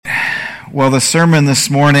Well, the sermon this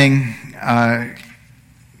morning,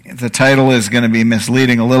 the title is going to be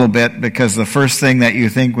misleading a little bit because the first thing that you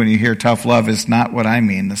think when you hear tough love is not what I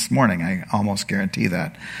mean this morning. I almost guarantee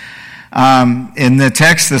that. In the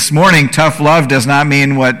text this morning, tough love does not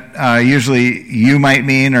mean what usually you might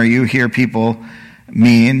mean or you hear people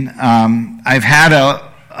mean. I've had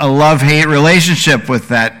a love-hate relationship with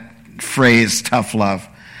that phrase, tough love.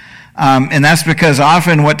 And that's because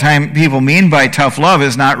often what people mean by tough love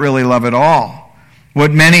is not really love at all.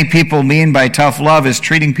 What many people mean by tough love is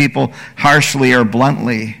treating people harshly or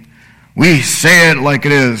bluntly. We say it like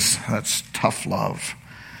it is. That's tough love.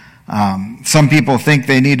 Some people think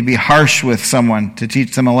they need to be harsh with someone to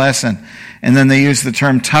teach them a lesson, and then they use the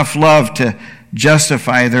term tough love to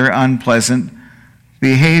justify their unpleasant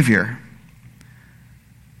behavior.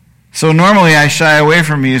 So normally I shy away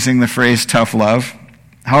from using the phrase tough love.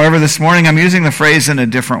 However, this morning I'm using the phrase in a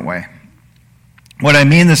different way. What I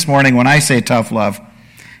mean this morning when I say tough love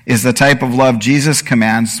is the type of love Jesus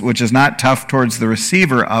commands, which is not tough towards the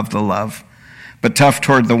receiver of the love, but tough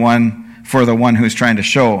toward the one who's trying to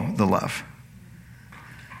show the love.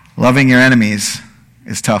 Loving your enemies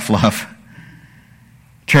is tough love.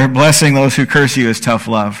 Blessing those who curse you is tough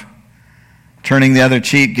love. Turning the other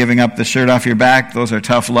cheek, giving up the shirt off your back, those are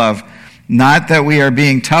tough love. Not that we are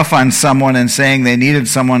being tough on someone and saying they needed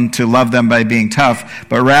someone to love them by being tough,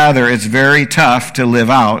 but rather it's very tough to live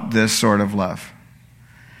out this sort of love.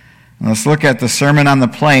 Let's look at the Sermon on the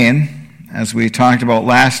Plain, as we talked about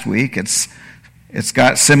last week. It's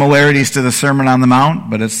got similarities to the Sermon on the Mount,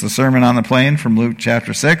 but it's the Sermon on the Plain from Luke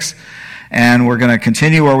chapter 6. And we're going to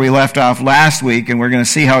continue where we left off last week, and we're going to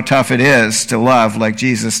see how tough it is to love like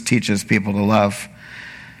Jesus teaches people to love.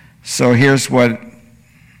 So here's what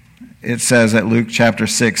it says at Luke chapter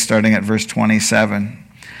 6, starting at verse 27.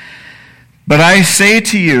 But I say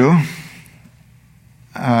to you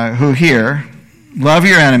who hear, love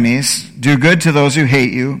your enemies, do good to those who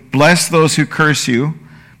hate you, bless those who curse you,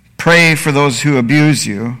 pray for those who abuse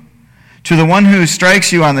you. To the one who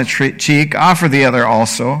strikes you on the cheek, offer the other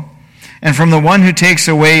also. And from the one who takes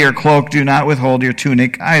away your cloak, do not withhold your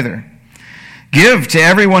tunic either. Give to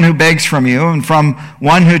everyone who begs from you, and from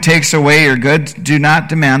one who takes away your goods, do not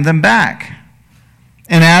demand them back.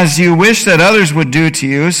 And as you wish that others would do to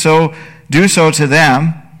you, so do so to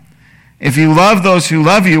them. If you love those who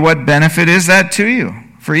love you, what benefit is that to you?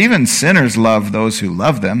 For even sinners love those who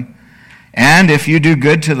love them. And if you do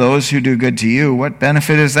good to those who do good to you, what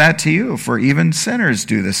benefit is that to you? For even sinners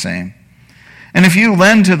do the same. And if you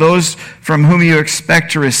lend to those from whom you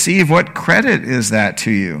expect to receive, what credit is that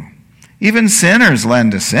to you? Even sinners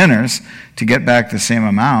lend to sinners to get back the same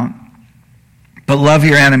amount. But love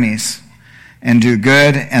your enemies and do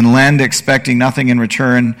good and lend expecting nothing in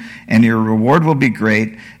return, and your reward will be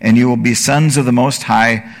great, and you will be sons of the Most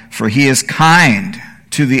High, for he is kind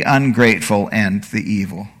to the ungrateful and the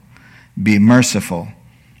evil. Be merciful,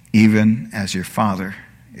 even as your Father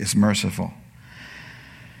is merciful.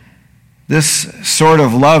 This sort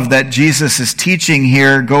of love that Jesus is teaching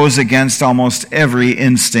here goes against almost every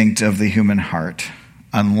instinct of the human heart,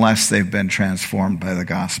 unless they've been transformed by the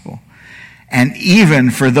gospel. And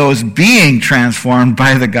even for those being transformed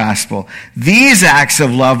by the gospel, these acts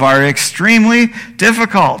of love are extremely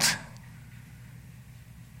difficult.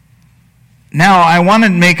 Now, I want to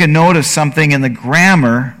make a note of something in the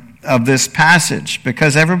grammar of this passage,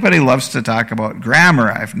 because everybody loves to talk about grammar,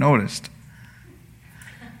 I've noticed.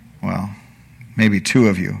 Well, maybe two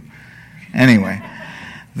of you. Anyway,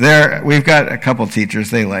 we've got a couple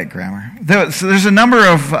teachers, they like grammar. So there's a number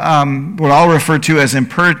of what I'll refer to as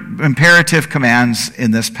imperative commands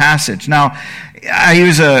in this passage. Now, I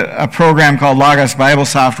use a program called Logos Bible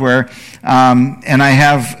Software, and I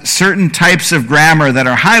have certain types of grammar that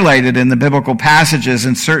are highlighted in the biblical passages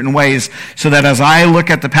in certain ways, so that as I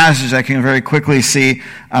look at the passage, I can very quickly see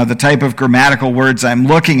the type of grammatical words I'm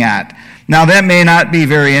looking at. Now, that may not be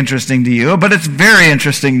very interesting to you, but it's very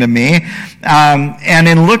interesting to me. And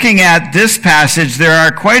in looking at this passage, there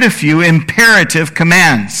are quite a few imperative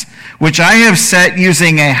commands, which I have set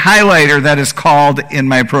using a highlighter that is called, in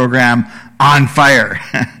my program, on fire.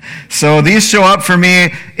 So these show up for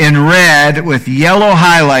me in red with yellow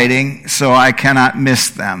highlighting, so I cannot miss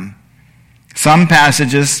them. Some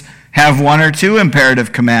passages have one or two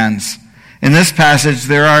imperative commands. In this passage,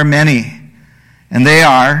 there are many, and they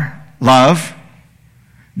are love,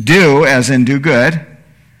 do, as in do good,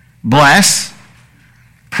 bless,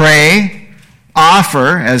 pray,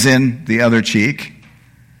 offer, as in the other cheek,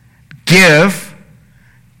 give,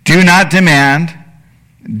 do not demand,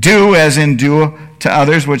 do, as in do to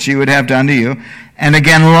others what you would have done to you, and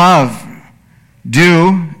again love,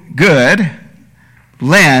 do good,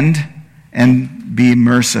 lend, and be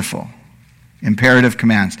merciful. Imperative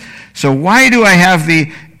commands. So why do I have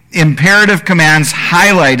the imperative commands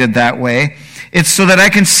highlighted that way? It's so that I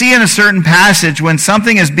can see in a certain passage when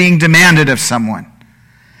something is being demanded of someone.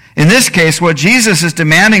 In this case, what Jesus is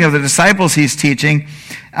demanding of the disciples he's teaching,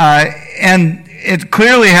 and it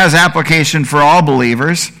clearly has application for all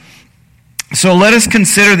believers. So let us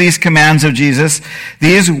consider these commands of Jesus,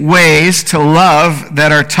 these ways to love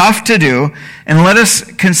that are tough to do, and let us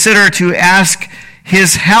consider to ask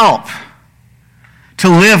his help to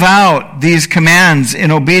live out these commands in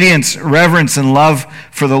obedience, reverence, and love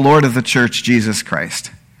for the Lord of the church, Jesus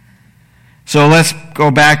Christ. So let's go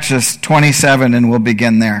back to 27 and we'll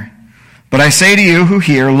begin there. But I say to you who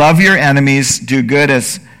hear, love your enemies, do good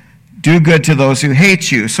to those who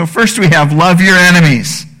hate you. So first we have love your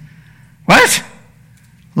enemies. What?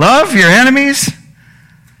 Love your enemies?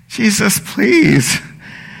 Jesus, please.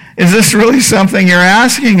 Is this really something you're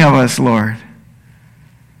asking of us, Lord?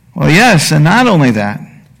 Well, yes, and not only that.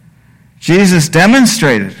 Jesus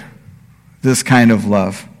demonstrated this kind of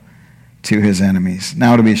love to his enemies.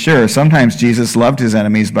 Now, to be sure, sometimes Jesus loved his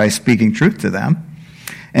enemies by speaking truth to them.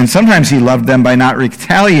 And sometimes he loved them by not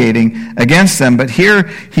retaliating against them. But here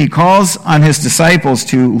he calls on his disciples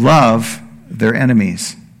to love their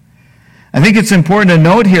enemies. I think it's important to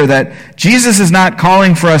note here that Jesus is not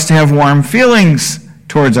calling for us to have warm feelings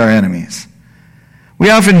towards our enemies. We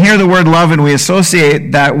often hear the word love and we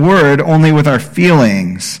associate that word only with our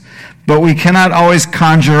feelings, but we cannot always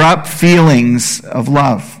conjure up feelings of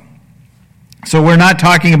love. So we're not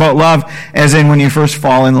talking about love as in when you first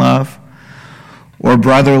fall in love, or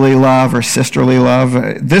brotherly love, or sisterly love.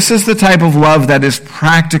 This is the type of love that is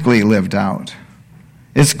practically lived out.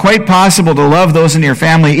 It's quite possible to love those in your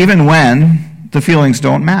family even when the feelings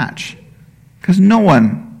don't match, because no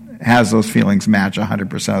one has those feelings match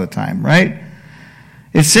 100% of the time, right?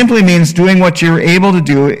 It simply means doing what you're able to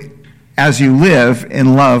do as you live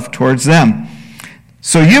in love towards them.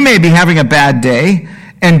 So you may be having a bad day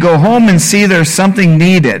and go home and see there's something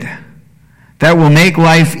needed that will make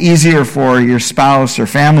life easier for your spouse or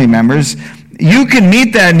family members. You can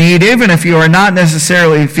meet that need even if you are not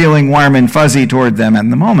necessarily feeling warm and fuzzy toward them at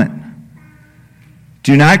the moment.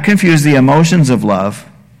 Do not confuse the emotions of love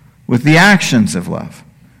with the actions of love.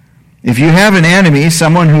 If you have an enemy,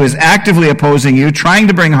 someone who is actively opposing you, trying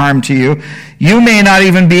to bring harm to you, you may not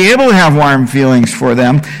even be able to have warm feelings for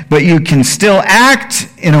them, but you can still act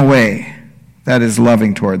in a way that is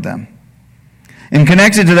loving toward them. And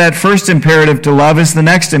connected to that first imperative to love is the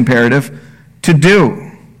next imperative, to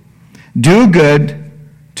do. Do good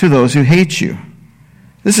to those who hate you.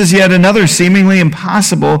 This is yet another seemingly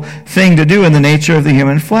impossible thing to do in the nature of the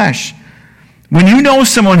human flesh. When you know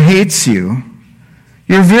someone hates you,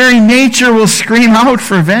 your very nature will scream out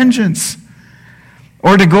for vengeance,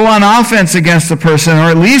 or to go on offense against the person, or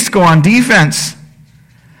at least go on defense.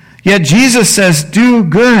 Yet Jesus says, do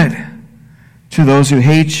good to those who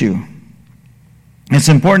hate you. It's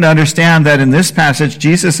important to understand that in this passage,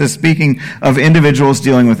 Jesus is speaking of individuals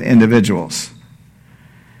dealing with individuals.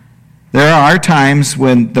 There are times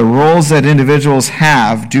when the roles that individuals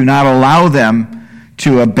have do not allow them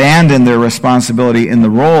to abandon their responsibility in the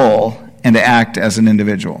role and to act as an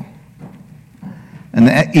individual.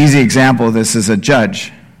 An easy example of this is a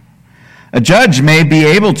judge. A judge may be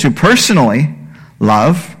able to personally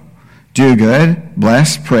love, do good,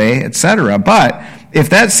 bless, pray, etc. But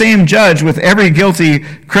if that same judge with every guilty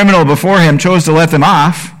criminal before him chose to let them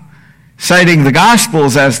off, citing the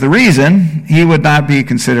Gospels as the reason, he would not be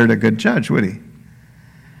considered a good judge, would he?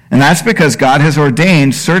 And that's because God has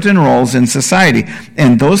ordained certain roles in society,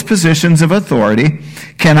 and those positions of authority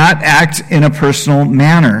cannot act in a personal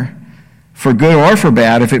manner, for good or for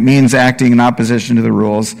bad, if it means acting in opposition to the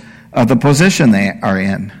rules of the position they are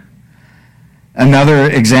in. Another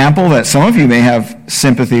example that some of you may have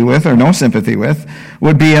sympathy with or no sympathy with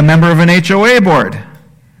would be a member of an HOA board.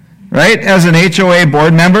 Right? As an HOA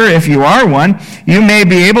board member, if you are one, you may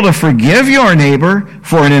be able to forgive your neighbor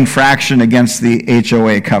for an infraction against the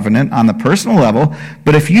HOA covenant on the personal level,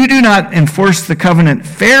 but if you do not enforce the covenant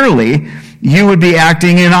fairly, you would be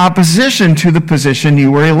acting in opposition to the position you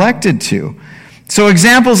were elected to. So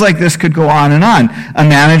examples like this could go on and on. A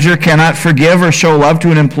manager cannot forgive or show love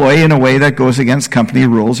to an employee in a way that goes against company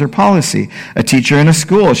rules or policy. A teacher in a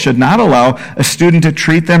school should not allow a student to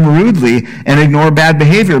treat them rudely and ignore bad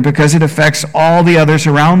behavior because it affects all the others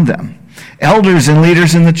around them. Elders and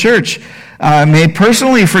leaders in the church may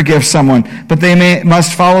personally forgive someone, but they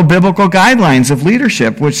must follow biblical guidelines of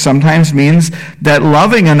leadership, which sometimes means that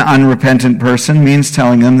loving an unrepentant person means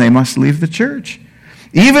telling them they must leave the church.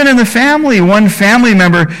 Even in the family, one family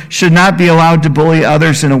member should not be allowed to bully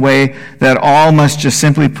others in a way that all must just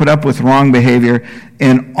simply put up with wrong behavior,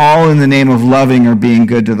 and all in the name of loving or being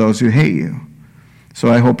good to those who hate you.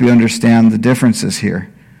 So I hope you understand the differences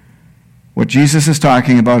here. What Jesus is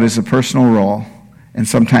talking about is a personal role, and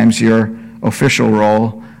sometimes your official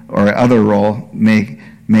role or other role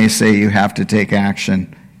may say you have to take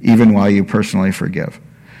action even while you personally forgive.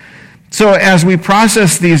 So as we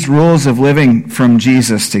process these rules of living from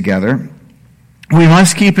Jesus together, we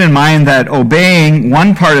must keep in mind that obeying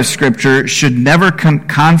one part of Scripture should never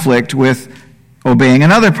conflict with obeying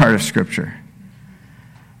another part of Scripture.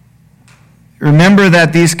 Remember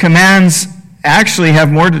that these commands actually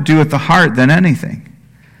have more to do with the heart than anything.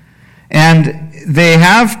 And they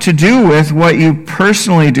have to do with what you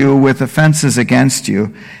personally do with offenses against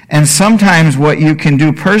you. And sometimes what you can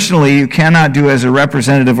do personally, you cannot do as a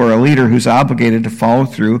representative or a leader who's obligated to follow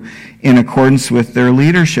through in accordance with their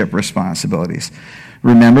leadership responsibilities.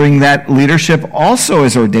 Remembering that leadership also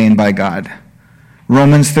is ordained by God.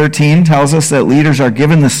 Romans 13 tells us that leaders are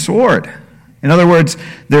given the sword. In other words,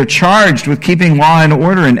 they're charged with keeping law and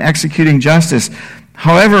order and executing justice.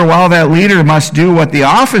 However, while that leader must do what the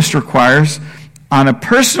office requires, on a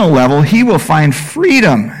personal level, he will find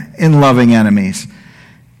freedom in loving enemies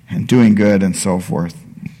and doing good and so forth.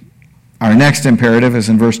 Our next imperative is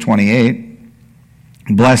in verse 28.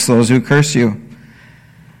 Bless those who curse you.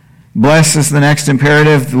 Bless is the next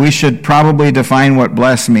imperative. We should probably define what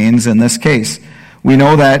bless means in this case. We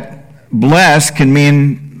know that bless can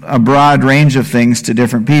mean a broad range of things to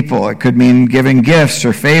different people. It could mean giving gifts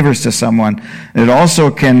or favors to someone. It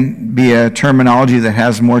also can be a terminology that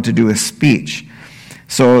has more to do with speech.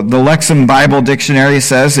 So the Lexham Bible Dictionary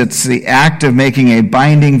says it's the act of making a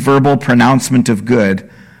binding verbal pronouncement of good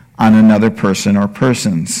on another person or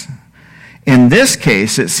persons. In this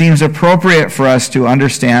case, it seems appropriate for us to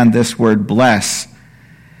understand this word bless.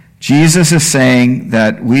 Jesus is saying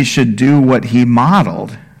that we should do what he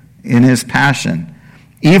modeled in his passion.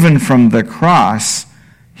 Even from the cross,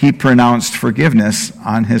 he pronounced forgiveness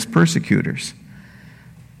on his persecutors.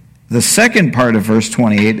 The second part of verse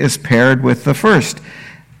 28 is paired with the first.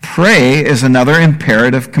 Pray is another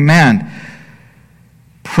imperative command.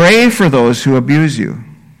 Pray for those who abuse you.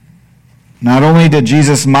 Not only did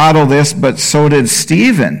Jesus model this, but so did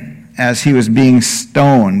Stephen as he was being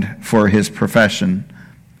stoned for his profession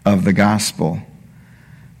of the gospel.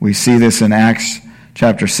 We see this in Acts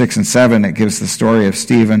chapter 6 and 7. It gives the story of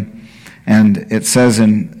Stephen. And it says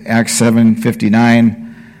in Acts 7:59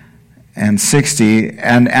 and 60,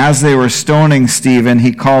 and as they were stoning Stephen,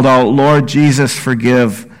 he called out, Lord Jesus,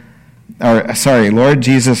 Lord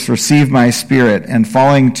Jesus, receive my spirit. And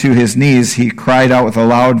falling to his knees, he cried out with a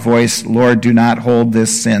loud voice, Lord, do not hold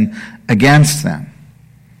this sin against them.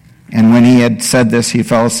 And when he had said this, he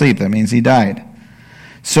fell asleep. That means he died.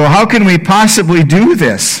 So how can we possibly do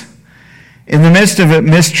this in the midst of a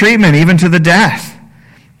mistreatment, even to the death?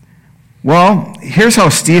 Well, here's how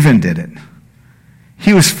Stephen did it.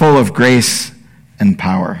 He was full of grace and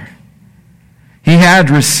power. He had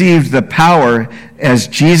received the power as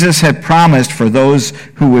Jesus had promised for those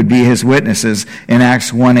who would be his witnesses in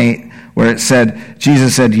Acts 1:8, where it said,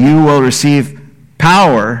 Jesus said, you will receive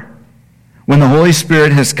power when the Holy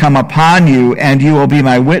Spirit has come upon you, and you will be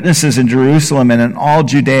my witnesses in Jerusalem and in all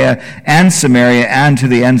Judea and Samaria and to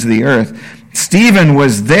the ends of the earth. Stephen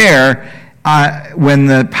was there when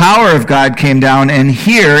the power of God came down, and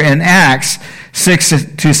here in Acts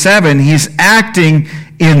 6-7, he's acting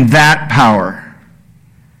in that power.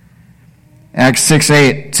 Acts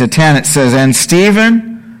 6:8-10, it says, and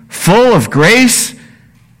Stephen, full of grace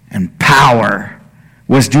and power,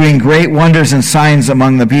 was doing great wonders and signs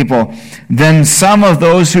among the people. Then some of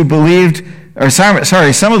those who belonged to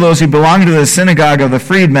the synagogue of the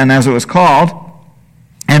freedmen, as it was called,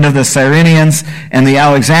 and of the Cyrenians and the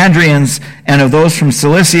Alexandrians, and of those from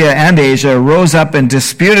Cilicia and Asia, rose up and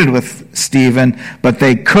disputed with Stephen, but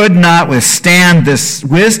they could not withstand this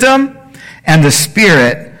wisdom and the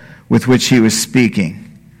spirit with which he was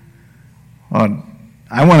speaking. Well,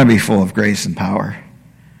 I want to be full of grace and power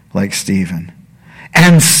like Stephen.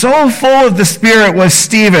 And so full of the Spirit was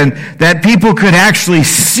Stephen that people could actually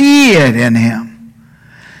see it in him.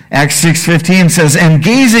 Acts 6:15 says, and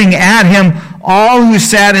gazing at him, all who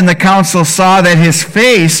sat in the council saw that his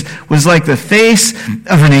face was like the face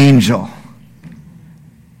of an angel.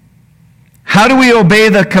 How do we obey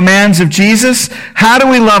the commands of Jesus? How do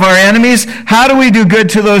we love our enemies? How do we do good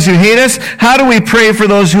to those who hate us? How do we pray for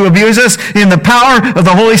those who abuse us? In the power of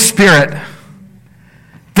the Holy Spirit.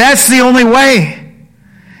 That's the only way.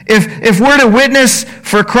 If we're to witness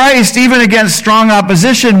for Christ, even against strong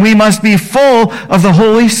opposition, we must be full of the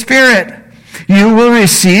Holy Spirit. You will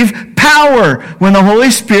receive power when the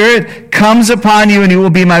Holy Spirit comes upon you, and you will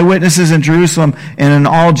be my witnesses in Jerusalem and in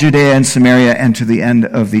all Judea and Samaria and to the end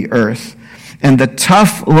of the earth. And the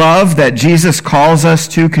tough love that Jesus calls us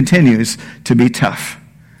to continues to be tough.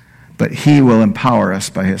 But he will empower us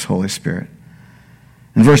by his Holy Spirit.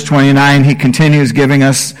 In verse 29, he continues giving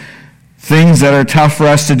us things that are tough for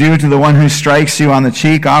us to do. To the one who strikes you on the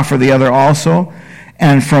cheek, offer the other also.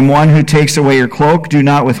 And from one who takes away your cloak, do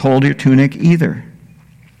not withhold your tunic either.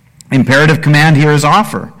 Imperative command here is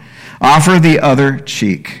offer. Offer the other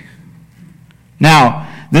cheek. Now,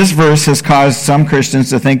 this verse has caused some Christians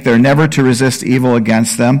to think they're never to resist evil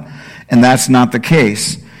against them, and that's not the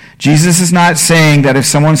case. Jesus is not saying that if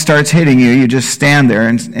someone starts hitting you, you just stand there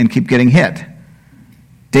and keep getting hit.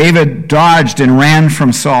 David dodged and ran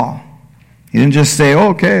from Saul. He didn't just say,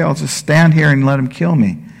 okay, I'll just stand here and let him kill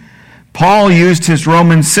me. Paul used his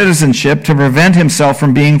Roman citizenship to prevent himself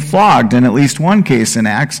from being flogged in at least one case in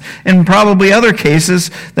Acts, and probably other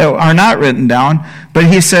cases that are not written down. But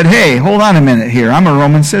he said, hey, hold on a minute here. I'm a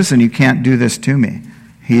Roman citizen. You can't do this to me.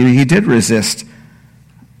 He did resist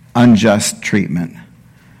unjust treatment.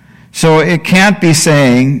 So it can't be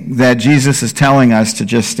saying that Jesus is telling us to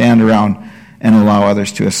just stand around and allow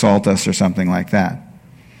others to assault us or something like that.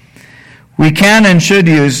 We can and should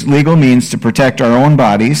use legal means to protect our own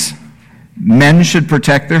bodies. Men should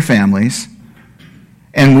protect their families,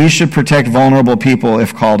 and we should protect vulnerable people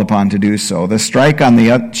if called upon to do so. The strike on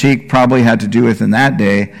the cheek probably had to do with, in that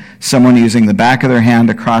day, someone using the back of their hand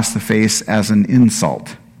across the face as an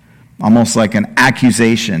insult, almost like an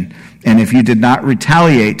accusation. And if you did not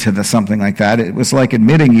retaliate to something like that, it was like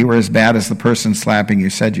admitting you were as bad as the person slapping you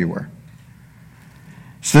said you were.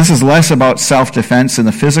 So this is less about self-defense in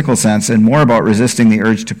the physical sense and more about resisting the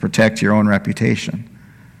urge to protect your own reputation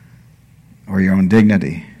or your own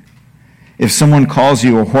dignity. If someone calls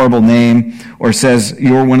you a horrible name or says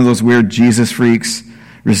you're one of those weird Jesus freaks,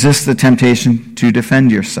 resist the temptation to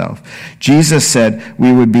defend yourself. Jesus said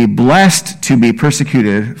we would be blessed to be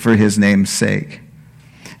persecuted for his name's sake.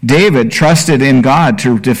 David trusted in God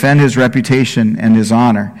to defend his reputation and his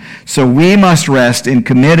honor. So we must rest in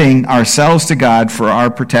committing ourselves to God for our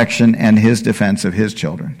protection and his defense of his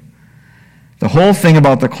children. The whole thing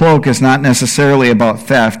about the cloak is not necessarily about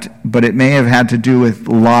theft, but it may have had to do with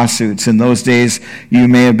lawsuits. In those days, you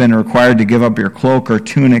may have been required to give up your cloak or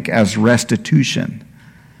tunic as restitution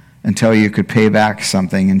until you could pay back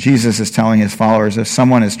something. And Jesus is telling his followers, if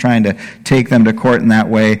someone is trying to take them to court in that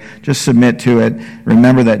way, just submit to it.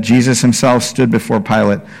 Remember that Jesus himself stood before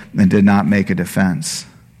Pilate and did not make a defense.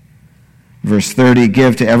 Verse 30,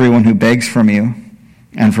 give to everyone who begs from you,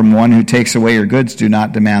 and from one who takes away your goods, do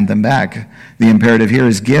not demand them back. The imperative here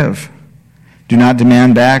is give. Do not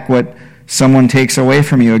demand back what someone takes away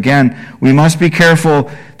from you. Again, we must be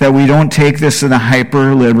careful that we don't take this in a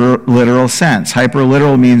hyper-literal sense.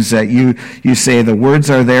 Hyper-literal means that you say the words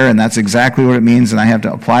are there and that's exactly what it means and I have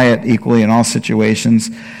to apply it equally in all situations.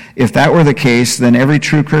 If that were the case, then every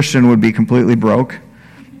true Christian would be completely broke,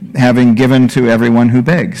 having given to everyone who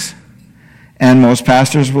begs. And most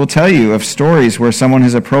pastors will tell you of stories where someone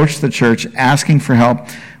has approached the church asking for help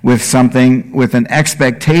with something with an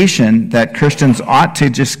expectation that Christians ought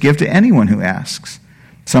to just give to anyone who asks.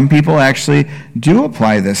 Some people actually do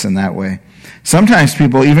apply this in that way. Sometimes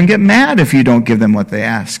people even get mad if you don't give them what they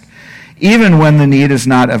ask, even when the need is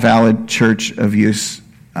not a valid church of use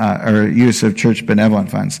or use of church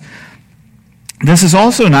benevolent funds. This is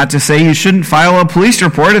also not to say you shouldn't file a police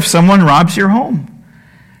report if someone robs your home.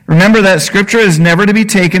 Remember that Scripture is never to be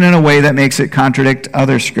taken in a way that makes it contradict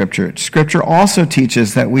other Scripture. Scripture also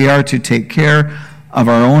teaches that we are to take care of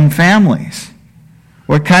our own families.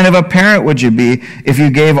 What kind of a parent would you be if you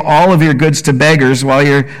gave all of your goods to beggars while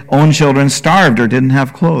your own children starved or didn't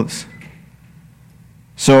have clothes?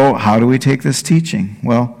 So how do we take this teaching?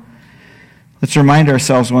 Well, let's remind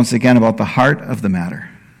ourselves once again about the heart of the matter.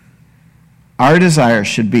 Our desire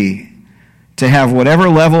should be to have whatever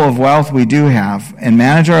level of wealth we do have and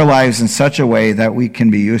manage our lives in such a way that we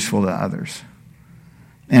can be useful to others.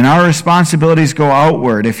 And our responsibilities go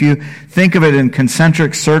outward. If you think of it in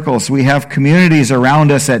concentric circles, we have communities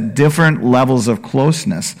around us at different levels of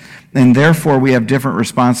closeness, and therefore we have different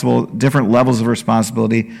levels of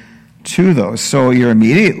responsibility to those. So your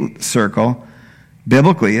immediate circle,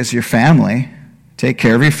 biblically, is your family. Take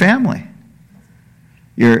care of your family.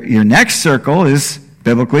 Your next circle is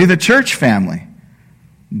biblically the church family.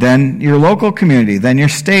 Then your local community, then your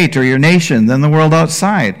state or your nation, then the world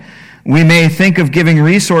outside. We may think of giving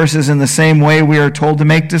resources in the same way we are told to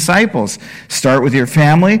make disciples. Start with your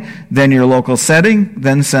family, then your local setting,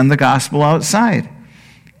 then send the gospel outside.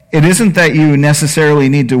 It isn't that you necessarily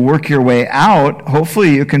need to work your way out.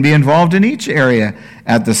 Hopefully you can be involved in each area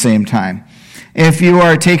at the same time. If you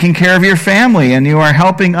are taking care of your family and you are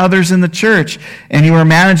helping others in the church and you are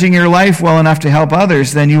managing your life well enough to help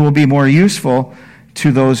others, then you will be more useful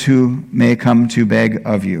to those who may come to beg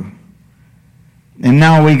of you. And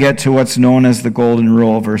now we get to what's known as the golden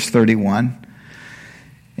rule, verse 31.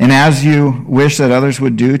 And as you wish that others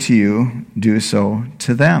would do to you, do so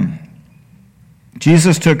to them.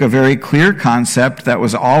 Jesus took a very clear concept that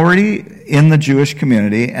was already in the Jewish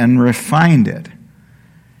community and refined it.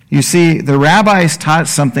 You see, the rabbis taught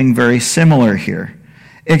something very similar here,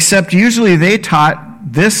 except usually they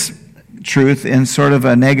taught this truth in sort of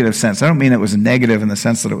a negative sense. I don't mean it was negative in the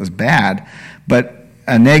sense that it was bad, but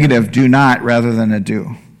a negative do not rather than a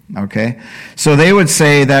do. Okay? So they would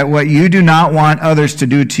say that what you do not want others to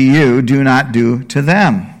do to you, do not do to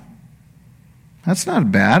them. That's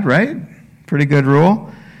not bad, right? Pretty good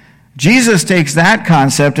rule. Jesus takes that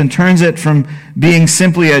concept and turns it from being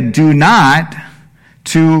simply a do not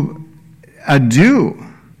to a do.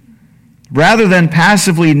 Rather than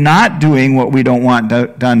passively not doing what we don't want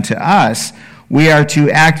done to us, we are to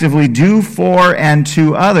actively do for and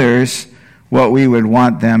to others what we would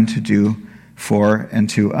want them to do for and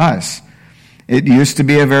to us. It used to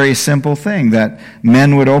be a very simple thing that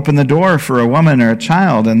men would open the door for a woman or a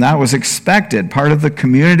child, and that was expected, part of the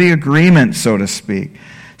community agreement, so to speak.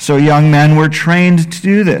 So young men were trained to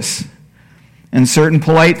do this. And certain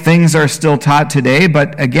polite things are still taught today,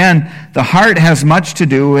 but again, the heart has much to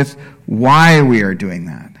do with why we are doing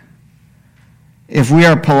that. If we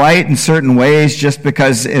are polite in certain ways just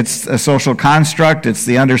because it's a social construct, it's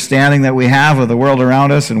the understanding that we have of the world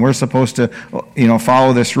around us and we're supposed to,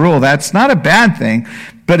 follow this rule, that's not a bad thing.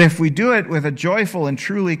 But if we do it with a joyful and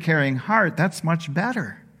truly caring heart, that's much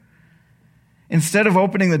better. Instead of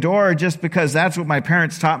opening the door just because that's what my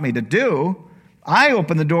parents taught me to do, I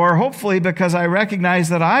open the door hopefully because I recognize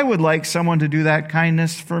that I would like someone to do that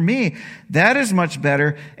kindness for me. That is much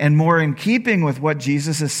better and more in keeping with what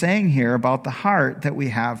Jesus is saying here about the heart that we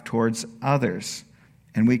have towards others.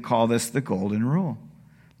 And we call this the golden rule.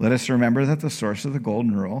 Let us remember that the source of the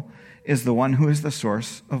golden rule is the one who is the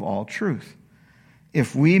source of all truth.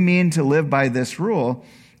 If we mean to live by this rule,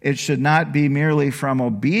 it should not be merely from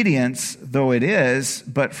obedience, though it is,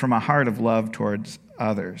 but from a heart of love towards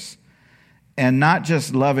others. And not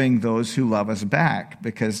just loving those who love us back,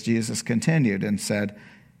 because Jesus continued and said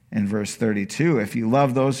in verse 32, if you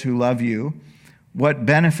love those who love you, what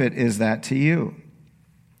benefit is that to you?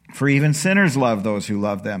 For even sinners love those who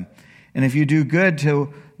love them. And if you do good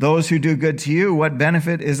to those who do good to you, what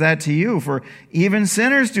benefit is that to you? For even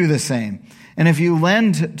sinners do the same. And if you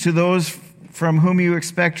lend to those from whom you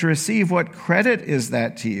expect to receive, what credit is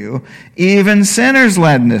that to you? Even sinners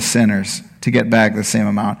lend to sinners to get back the same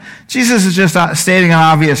amount. Jesus is just stating an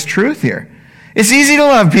obvious truth here. It's easy to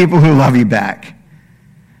love people who love you back.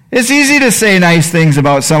 It's easy to say nice things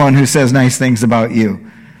about someone who says nice things about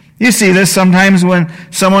you. You see this sometimes when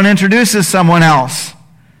someone introduces someone else.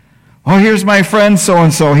 Oh, here's my friend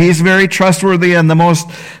so-and-so. He's very trustworthy and the most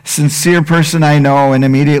sincere person I know. And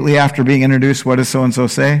immediately after being introduced, what does so-and-so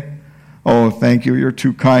say? Oh, thank you. You're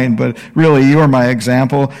too kind, but really, you are my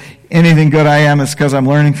example. Anything good I am is because I'm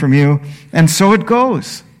learning from you. And so it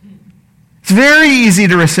goes. It's very easy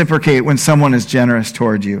to reciprocate when someone is generous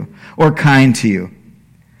toward you or kind to you.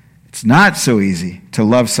 It's not so easy to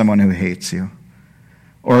love someone who hates you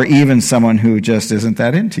or even someone who just isn't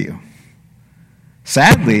that into you.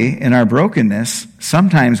 Sadly, in our brokenness,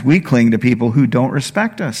 sometimes we cling to people who don't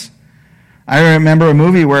respect us. I remember a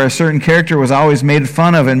movie where a certain character was always made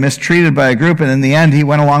fun of and mistreated by a group, and in the end, he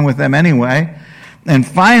went along with them anyway. And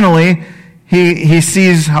finally, he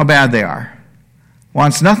sees how bad they are.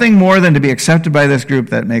 Wants nothing more than to be accepted by this group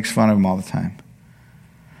that makes fun of him all the time.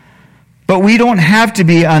 But we don't have to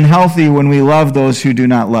be unhealthy when we love those who do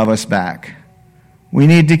not love us back. We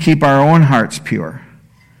need to keep our own hearts pure.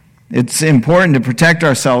 It's important to protect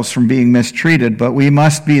ourselves from being mistreated, but we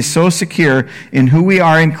must be so secure in who we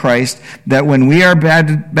are in Christ that when we are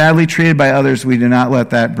badly treated by others, we do not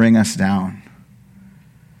let that bring us down.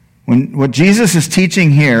 What Jesus is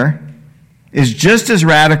teaching here is just as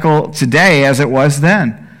radical today as it was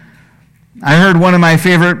then. I heard one of my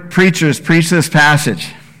favorite preachers preach this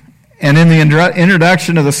passage. And in the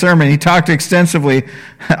introduction of the sermon, he talked extensively,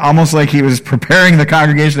 almost like he was preparing the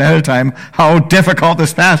congregation ahead of time, how difficult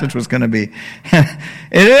this passage was going to be. It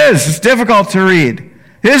is. It's difficult to read.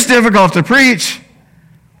 It's difficult to preach.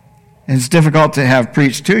 It's difficult to have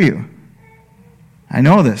preached to you. I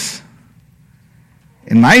know this.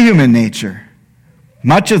 In my human nature,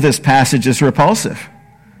 much of this passage is repulsive.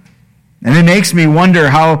 And it makes me wonder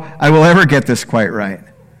how I will ever get this quite right.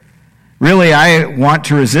 Really, I want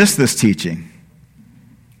to resist this teaching.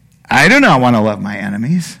 I do not want to love my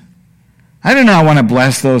enemies. I do not want to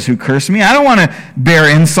bless those who curse me. I don't want to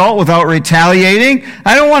bear insult without retaliating.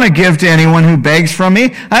 I don't want to give to anyone who begs from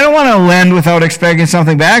me. I don't want to lend without expecting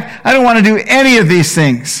something back. I don't want to do any of these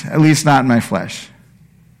things, at least not in my flesh.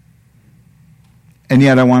 And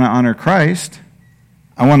yet I want to honor Christ.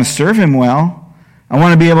 I want to serve him well. I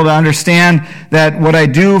want to be able to understand that what I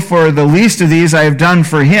do for the least of these, I have done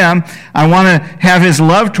for him. I want to have his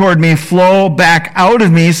love toward me flow back out of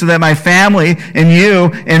me so that my family and you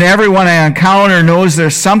and everyone I encounter knows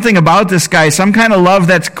there's something about this guy, some kind of love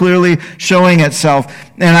that's clearly showing itself.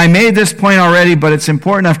 And I made this point already, but it's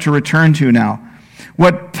important enough to return to now.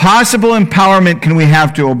 What possible empowerment can we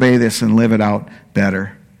have to obey this and live it out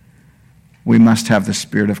better? We must have the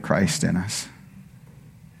Spirit of Christ in us.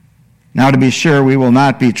 Now, to be sure, we will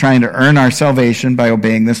not be trying to earn our salvation by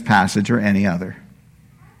obeying this passage or any other.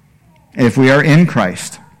 If we are in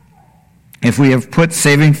Christ, if we have put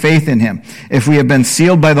saving faith in him, if we have been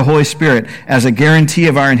sealed by the Holy Spirit as a guarantee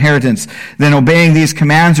of our inheritance, then obeying these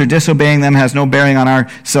commands or disobeying them has no bearing on our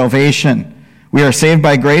salvation. We are saved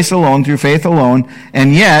by grace alone, through faith alone,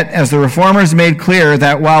 and yet, as the Reformers made clear,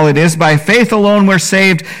 that while it is by faith alone we're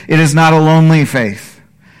saved, it is not a lonely faith.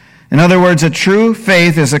 In other words, a true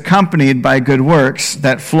faith is accompanied by good works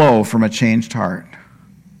that flow from a changed heart.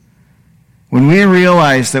 When we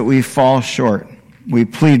realize that we fall short, we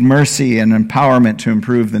plead mercy and empowerment to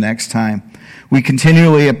improve the next time. We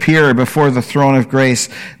continually appear before the throne of grace,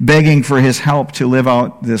 begging for his help to live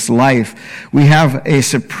out this life. We have a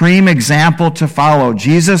supreme example to follow,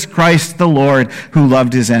 Jesus Christ the Lord, who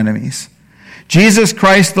loved his enemies. Jesus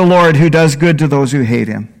Christ the Lord, who does good to those who hate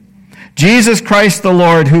him. Jesus Christ the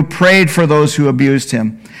Lord, who prayed for those who abused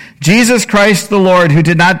him. Jesus Christ the Lord, who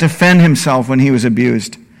did not defend himself when he was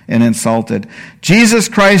abused and insulted. Jesus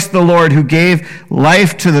Christ the Lord, who gave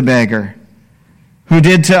life to the beggar, who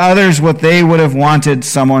did to others what they would have wanted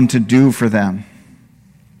someone to do for them.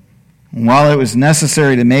 And while it was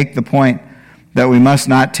necessary to make the point that we must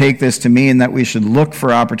not take this to mean that we should look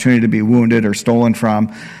for opportunity to be wounded or stolen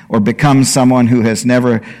from, or become someone who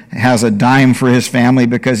never has a dime for his family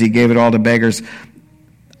because he gave it all to beggars,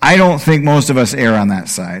 I don't think most of us err on that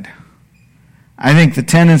side. I think the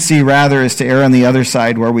tendency rather is to err on the other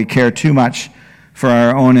side, where we care too much for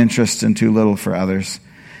our own interests and too little for others.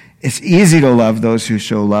 It's easy to love those who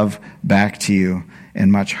show love back to you,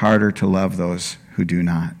 and much harder to love those who do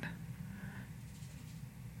not.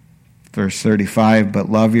 Verse 35, but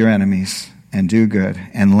love your enemies and do good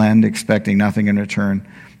and lend, expecting nothing in return.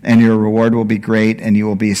 And your reward will be great, and you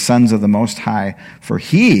will be sons of the Most High, for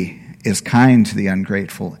he is kind to the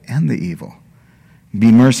ungrateful and the evil.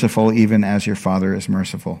 Be merciful even as your Father is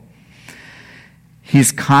merciful.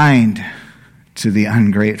 He's kind to the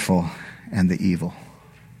ungrateful and the evil.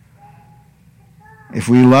 If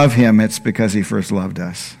we love him, it's because he first loved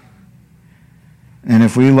us. And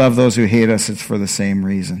if we love those who hate us, it's for the same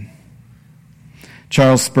reason.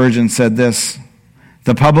 Charles Spurgeon said this,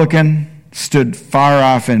 the publican stood far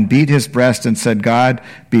off and beat his breast and said, God,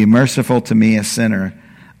 be merciful to me, a sinner.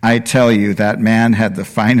 I tell you, that man had the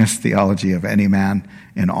finest theology of any man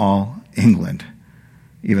in all England,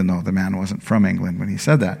 even though the man wasn't from England when he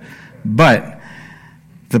said that. But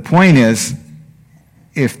the point is,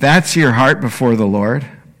 if that's your heart before the Lord,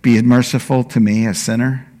 be merciful to me, a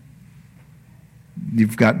sinner,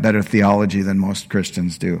 you've got better theology than most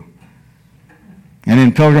Christians do. And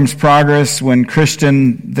in Pilgrim's Progress, when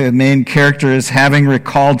Christian, the main character, is having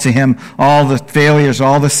recalled to him all the failures,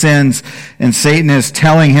 all the sins, and Satan is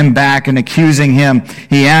telling him back and accusing him,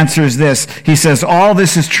 he answers this. He says, all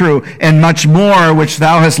this is true, and much more which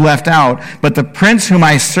thou hast left out. But the prince whom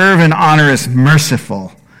I serve and honor is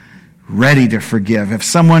merciful, ready to forgive. If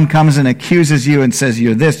someone comes and accuses you and says,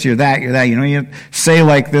 you're this, you're that, you say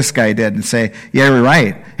like this guy did and say, yeah, you're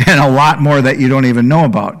right, and a lot more that you don't even know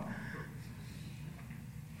about.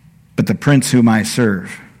 But the prince whom I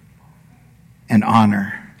serve and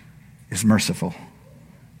honor is merciful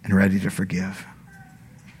and ready to forgive.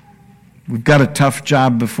 We've got a tough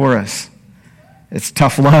job before us. It's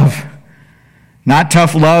tough love. Not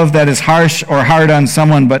tough love that is harsh or hard on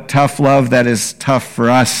someone, but tough love that is tough for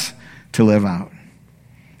us to live out.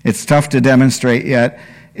 It's tough to demonstrate, yet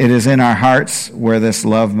it is in our hearts where this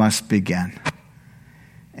love must begin.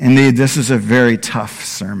 Indeed, this is a very tough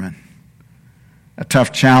sermon. A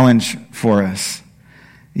tough challenge for us.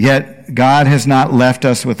 Yet God has not left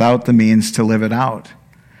us without the means to live it out.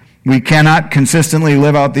 We cannot consistently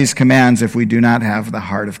live out these commands if we do not have the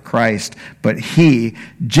heart of Christ, but he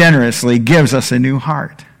generously gives us a new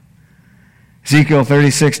heart. Ezekiel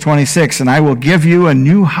 36:26, and I will give you a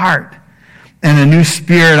new heart, and a new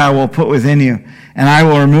spirit I will put within you, and I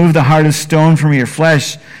will remove the heart of stone from your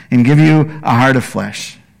flesh and give you a heart of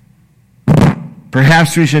flesh.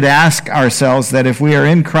 Perhaps we should ask ourselves that if we are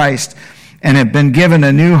in Christ and have been given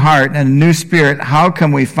a new heart and a new spirit, how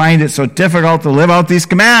come we find it so difficult to live out these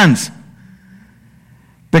commands?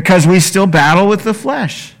 Because we still battle with the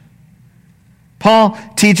flesh. Paul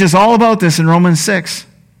teaches all about this in Romans 6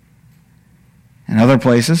 and other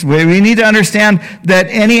places. We need to understand that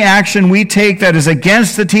any action we take that is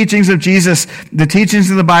against the teachings of Jesus, the teachings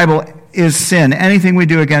of the Bible, is sin. Anything we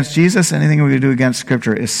do against Jesus, anything we do against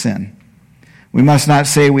Scripture is sin. We must not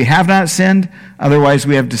say we have not sinned, otherwise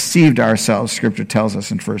we have deceived ourselves, Scripture tells us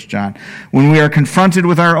in 1 John. When we are confronted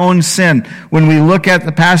with our own sin, when we look at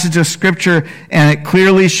the passage of Scripture and it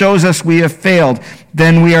clearly shows us we have failed,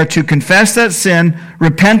 then we are to confess that sin,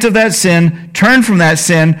 repent of that sin, turn from that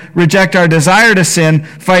sin, reject our desire to sin,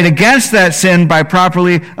 fight against that sin by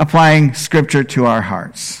properly applying Scripture to our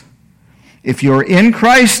hearts. If you're in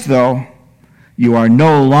Christ, though, you are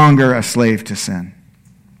no longer a slave to sin.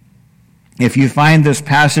 If you find this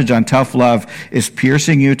passage on tough love is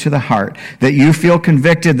piercing you to the heart, that you feel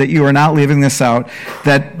convicted that you are not living this out,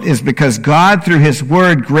 that is because God, through his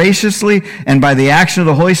word, graciously and by the action of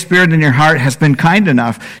the Holy Spirit in your heart, has been kind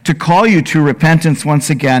enough to call you to repentance once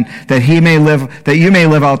again, that you may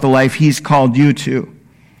live out the life he's called you to.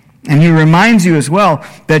 And he reminds you as well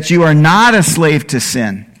that you are not a slave to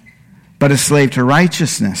sin, but a slave to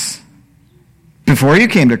righteousness. Before you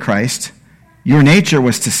came to Christ, your nature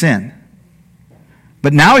was to sin.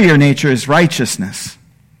 But now your nature is righteousness.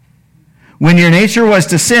 When your nature was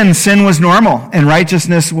to sin, sin was normal, and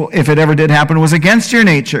righteousness, if it ever did happen, was against your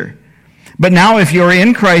nature. But now if you're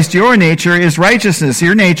in Christ, your nature is righteousness.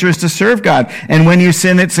 Your nature is to serve God. And when you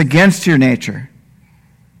sin, it's against your nature.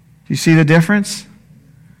 Do you see the difference?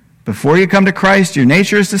 Before you come to Christ, your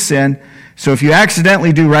nature is to sin. So if you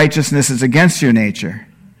accidentally do righteousness, it's against your nature.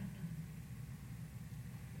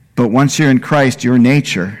 But once you're in Christ, your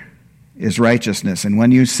nature is righteousness. And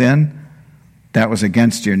when you sin, that was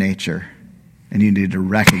against your nature. And you need to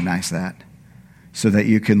recognize that so that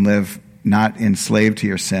you can live not enslaved to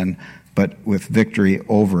your sin, but with victory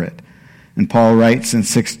over it. And Paul writes in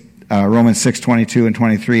Romans 6:22 and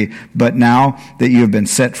 23, but now that you have been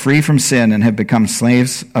set free from sin and have become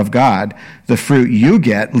slaves of God, the fruit you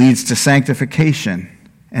get leads to sanctification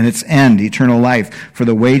and its end, eternal life. For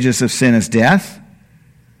the wages of sin is death,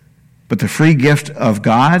 but the free gift of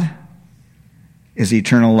God is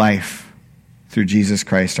eternal life through Jesus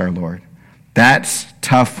Christ our Lord. That's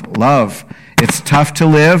tough love. It's tough to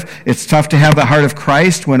live. It's tough to have the heart of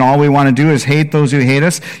Christ when all we want to do is hate those who hate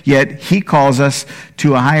us, yet he calls us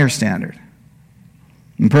to a higher standard.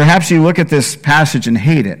 And perhaps you look at this passage and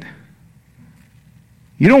hate it.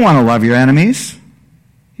 You don't want to love your enemies.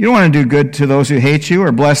 You don't want to do good to those who hate you,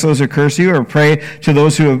 or bless those who curse you, or pray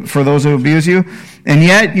to for those who abuse you. And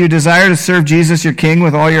yet you desire to serve Jesus, your King,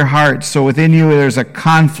 with all your heart. So within you there's a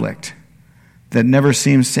conflict that never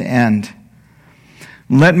seems to end.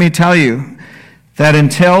 Let me tell you that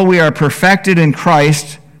until we are perfected in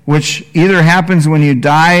Christ, which either happens when you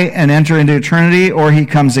die and enter into eternity or he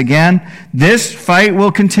comes again, this fight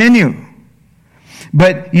will continue.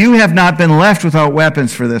 But you have not been left without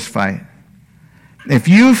weapons for this fight. If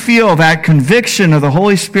you feel that conviction of the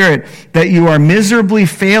Holy Spirit that you are miserably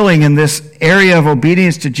failing in this area of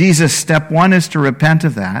obedience to Jesus, step one is to repent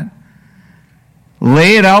of that.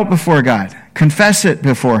 Lay it out before God. Confess it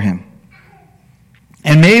before him.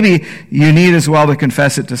 And maybe you need as well to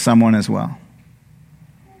confess it to someone as well.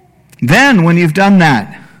 Then, when you've done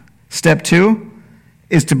that, step two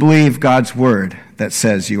is to believe God's word that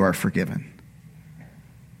says you are forgiven.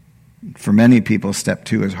 For many people, step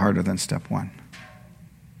two is harder than step one.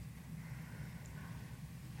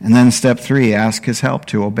 And then step three, ask his help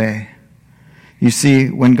to obey. You see,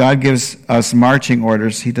 when God gives us marching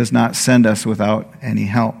orders, he does not send us without any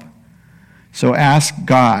help. So ask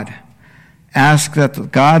God. Ask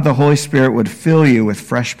that God, the Holy Spirit, would fill you with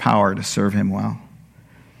fresh power to serve him well.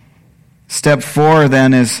 Step four,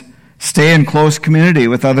 then, is stay in close community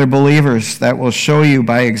with other believers that will show you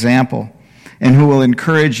by example and who will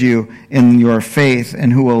encourage you in your faith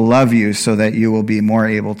and who will love you so that you will be more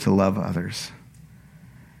able to love others.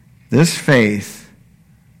 This faith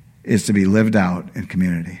is to be lived out in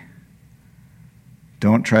community.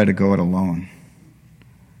 Don't try to go it alone.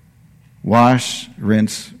 Wash,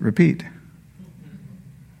 rinse, repeat.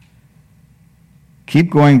 Keep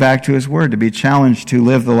going back to his word to be challenged to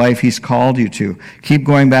live the life he's called you to. Keep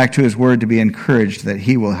going back to his word to be encouraged that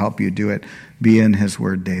he will help you do it. Be in his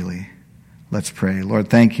word daily. Let's pray. Lord,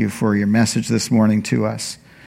 thank you for your message this morning to us.